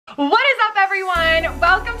What is up, everyone?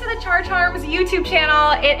 Welcome to the CharCharms YouTube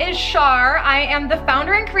channel. It is Char. I am the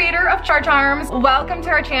founder and creator of CharCharms. Welcome to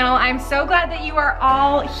our channel. I'm so glad that you are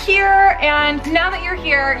all here, and now that you're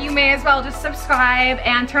here, you may as well just subscribe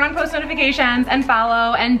and turn on post notifications and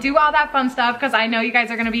follow and do all that fun stuff because I know you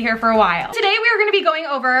guys are gonna be here for a while. Today we are gonna be going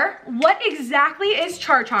over what exactly is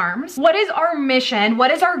CharCharms, what is our mission,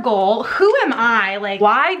 what is our goal, who am I, like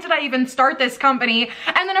why did I even start this company,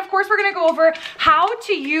 and then of course we're gonna go over how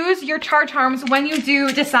to use your CharCharms when you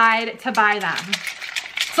do decide to buy them.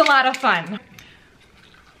 It's a lot of fun.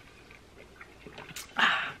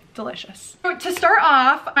 Delicious. So to start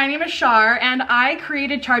off, my name is Char and I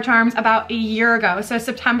created CharCharms about a year ago, so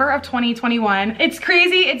September of 2021. It's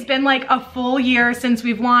crazy, it's been like a full year since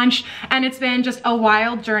we've launched and it's been just a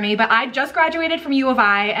wild journey, but I just graduated from U of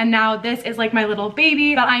I and now this is like my little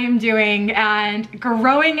baby that I am doing and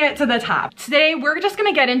growing it to the top. Today we're just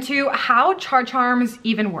gonna get into how CharCharms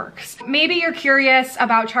even works. Maybe you're curious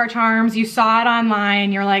about CharCharms, you saw it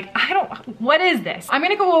online, you're like, what is this? I'm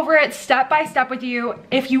gonna go over it step by step with you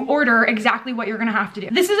if you order exactly what you're gonna have to do.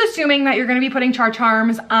 This is assuming that you're gonna be putting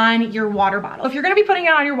CharCharms on your water bottle. If you're gonna be putting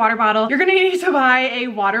it on your water bottle, you're gonna need to buy a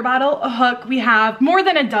water bottle hook. We have more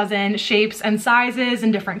than a dozen shapes and sizes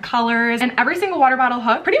and different colors, and every single water bottle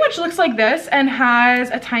hook pretty much looks like this and has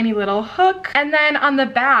a tiny little hook. And then on the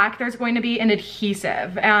back, there's going to be an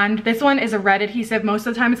adhesive, and this one is a red adhesive. Most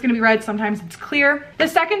of the time it's gonna be red, sometimes it's clear. The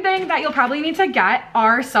second thing that you'll probably need to get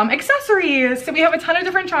are some accessories. So we have a ton of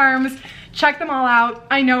different charms. Check them all out.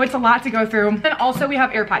 I know it's a lot to go through. And also we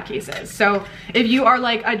have AirPod cases. So if you are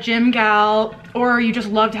like a gym gal or you just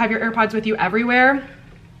love to have your AirPods with you everywhere,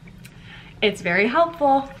 it's very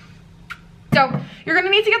helpful. So you're gonna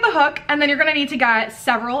need to get the hook and then you're gonna need to get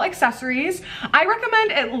several accessories. I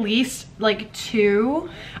recommend at least like 2.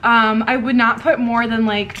 I would not put more than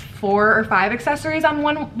like 4 or 5 accessories on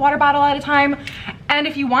one water bottle at a time. And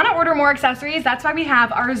if you wanna order more accessories, that's why we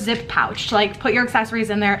have our zip pouch to like put your accessories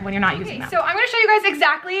in there when you're not using them. So I'm gonna show you guys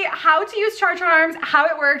exactly how to use CharCharms, how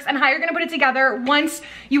it works, and how you're gonna put it together once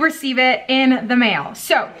you receive it in the mail.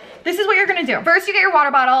 So this is what you're gonna do. First, you get your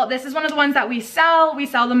water bottle. This is one of the ones that we sell. We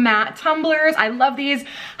sell the matte tumblers. I love these.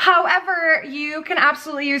 However, you can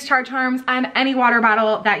absolutely use CharCharms on any water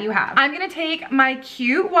bottle that you have. I'm gonna take my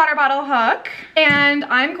cute water bottle hook and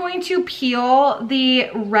I'm going to peel the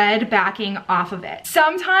red backing off of it.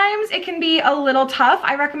 Sometimes it can be a little tough.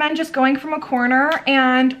 I recommend just going from a corner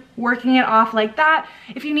and working it off like that.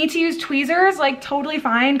 If you need to use tweezers, like totally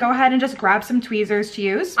fine. Go ahead and just grab some tweezers to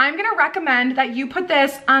use. I'm gonna recommend that you put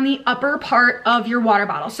this on the upper part of your water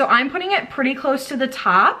bottle. So I'm putting it pretty close to the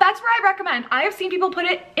top. That's where I recommend. I have seen people put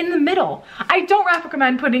it in the middle. I don't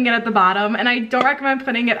recommend putting it at the bottom and I don't recommend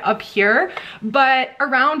putting it up here, but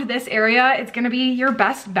around this area, it's gonna be your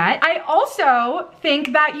best bet. I also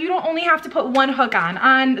think that you don't only have to put one hook on.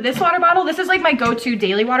 On this water bottle, this is like my go-to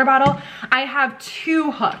daily water bottle. I have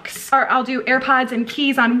 2 hooks. Or I'll do AirPods and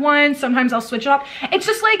keys on one. Sometimes I'll switch it up. It's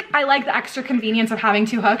just like, I like the extra convenience of having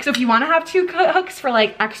 2 hooks. So if you wanna have 2 hooks for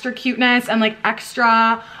like extra cuteness and like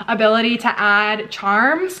extra ability to add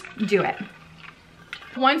charms, do it.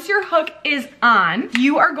 Once your hook is on,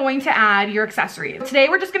 you are going to add your accessories. Today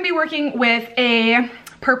we're just gonna be working with a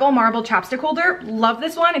purple marble chapstick holder. Love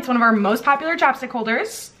this one. It's one of our most popular chapstick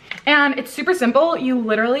holders. And it's super simple. You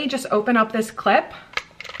literally just open up this clip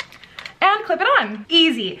and clip it on.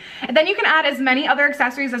 Easy. And then you can add as many other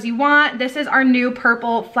accessories as you want. This is our new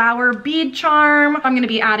purple flower bead charm. I'm gonna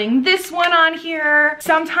be adding this one on here.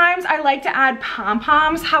 Sometimes I like to add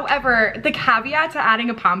pom-poms. However, the caveat to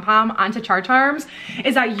adding a pom-pom onto CharCharms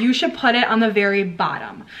is that you should put it on the very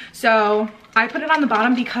bottom. So I put it on the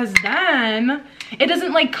bottom because then it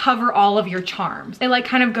doesn't like cover all of your charms. It like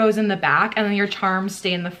kind of goes in the back and then your charms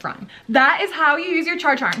stay in the front. That is how you use your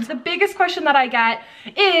CharCharms. The biggest question that I get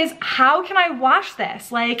is, how can I wash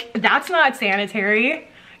this? Like, that's not sanitary.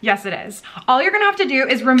 Yes, it is. All you're gonna have to do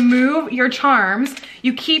is remove your charms.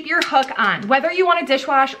 You keep your hook on, whether you want to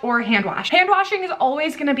dishwash or hand wash. Hand washing is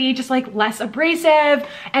always gonna be just like less abrasive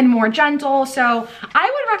and more gentle. So I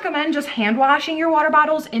would recommend just hand washing your water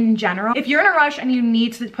bottles in general. If you're in a rush and you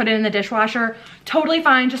need to put it in the dishwasher, totally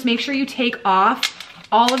fine. Just make sure you take off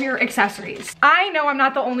all of your accessories. I know I'm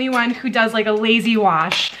not the only one who does like a lazy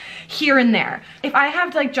wash here and there. If I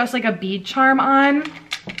have like just like a bead charm on,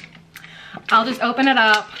 I'll just open it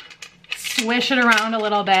up, swish it around a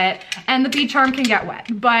little bit, and the bead charm can get wet.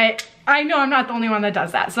 But I know I'm not the only one that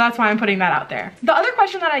does that, so that's why I'm putting that out there. The other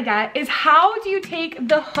question that I get is, how do you take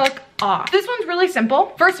the hook off? This one's really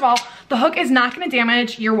simple. First of all, the hook is not gonna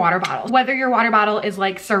damage your water bottle. Whether your water bottle is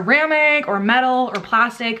like ceramic or metal or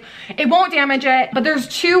plastic, it won't damage it, but there's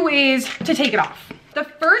 2 ways to take it off. The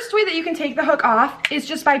first way that you can take the hook off is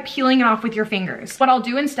just by peeling it off with your fingers. What I'll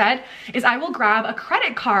do instead is I will grab a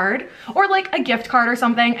credit card or like a gift card or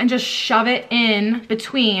something and just shove it in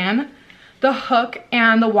between the hook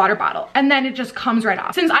and the water bottle. And then it just comes right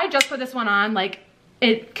off. Since I just put this one on, like,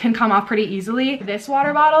 it can come off pretty easily. This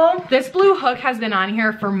water bottle, this blue hook has been on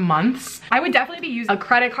here for months. I would definitely be using a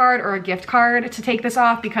credit card or a gift card to take this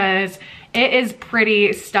off because it is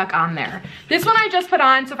pretty stuck on there. This one I just put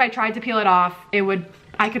on, so if I tried to peel it off,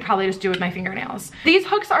 I could probably just do it with my fingernails. These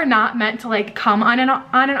hooks are not meant to like come on and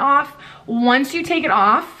off. Once you take it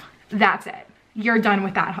off, that's it. You're done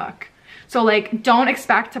with that hook. So like, don't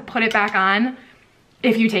expect to put it back on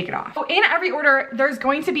if you take it off. So in every order, there's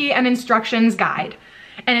going to be an instructions guide.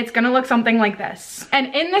 And it's gonna look something like this.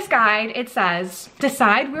 And in this guide, it says,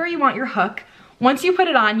 decide where you want your hook. Once you put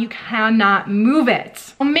it on, you cannot move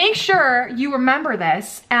it. Well, make sure you remember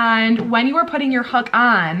this, and when you are putting your hook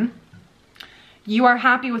on, you are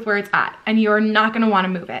happy with where it's at, and you're not gonna wanna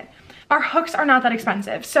move it. Our hooks are not that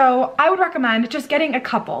expensive, so I would recommend just getting a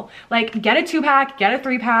couple. Like, get a 2-pack, get a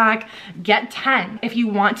 3-pack, get 10 if you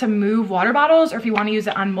want to move water bottles, or if you wanna use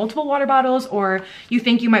it on multiple water bottles, or you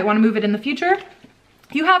think you might wanna move it in the future.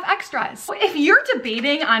 You have extras. If you're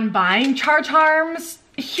debating on buying CharCharms,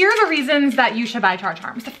 here are the reasons that you should buy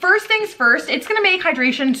CharCharms. The first things first, it's gonna make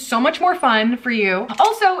hydration so much more fun for you.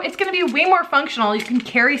 Also, it's gonna be way more functional. You can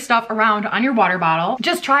carry stuff around on your water bottle.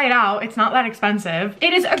 Just try it out, it's not that expensive.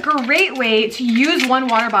 It is a great way to use one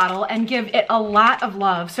water bottle and give it a lot of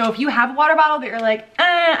love. So if you have a water bottle that you're like,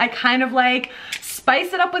 I kind of like,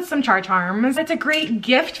 spice it up with some CharCharms. It's a great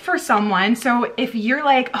gift for someone. So if you're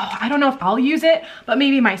like, oh, I don't know if I'll use it, but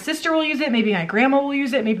maybe my sister will use it, maybe my grandma will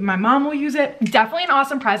use it, maybe my mom will use it. Definitely an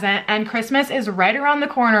awesome present, and Christmas is right around the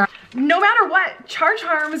corner. No matter what,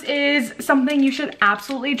 CharCharms is something you should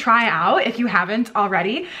absolutely try out if you haven't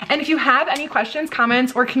already. And if you have any questions,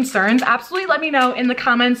 comments, or concerns, absolutely let me know in the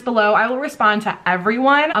comments below. I will respond to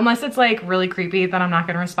everyone, unless it's like really creepy, then I'm not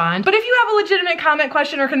gonna respond. But if you have a legitimate comment,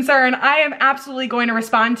 question, or concern, I am absolutely going to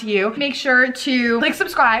respond to you. Make sure to click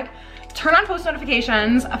subscribe, turn on post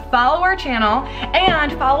notifications, follow our channel,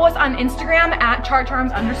 and follow us on Instagram at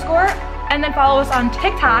CharCharms_, and then follow us on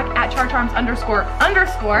TikTok at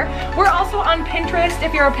CharCharms__. We're also on Pinterest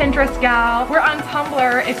if you're a Pinterest gal. We're on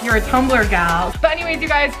Tumblr if you're a Tumblr gal. But anyways, you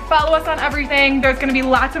guys, follow us on everything. There's gonna be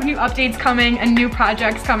lots of new updates coming and new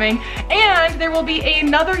projects coming. And there will be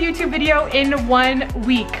another YouTube video in 1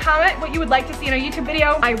 week. Comment what you would like to see in a YouTube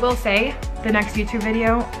video. I will say, the next YouTube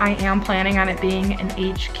video, I am planning on it being an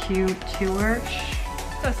HQ tour.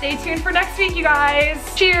 So stay tuned for next week, you guys.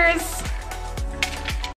 Cheers.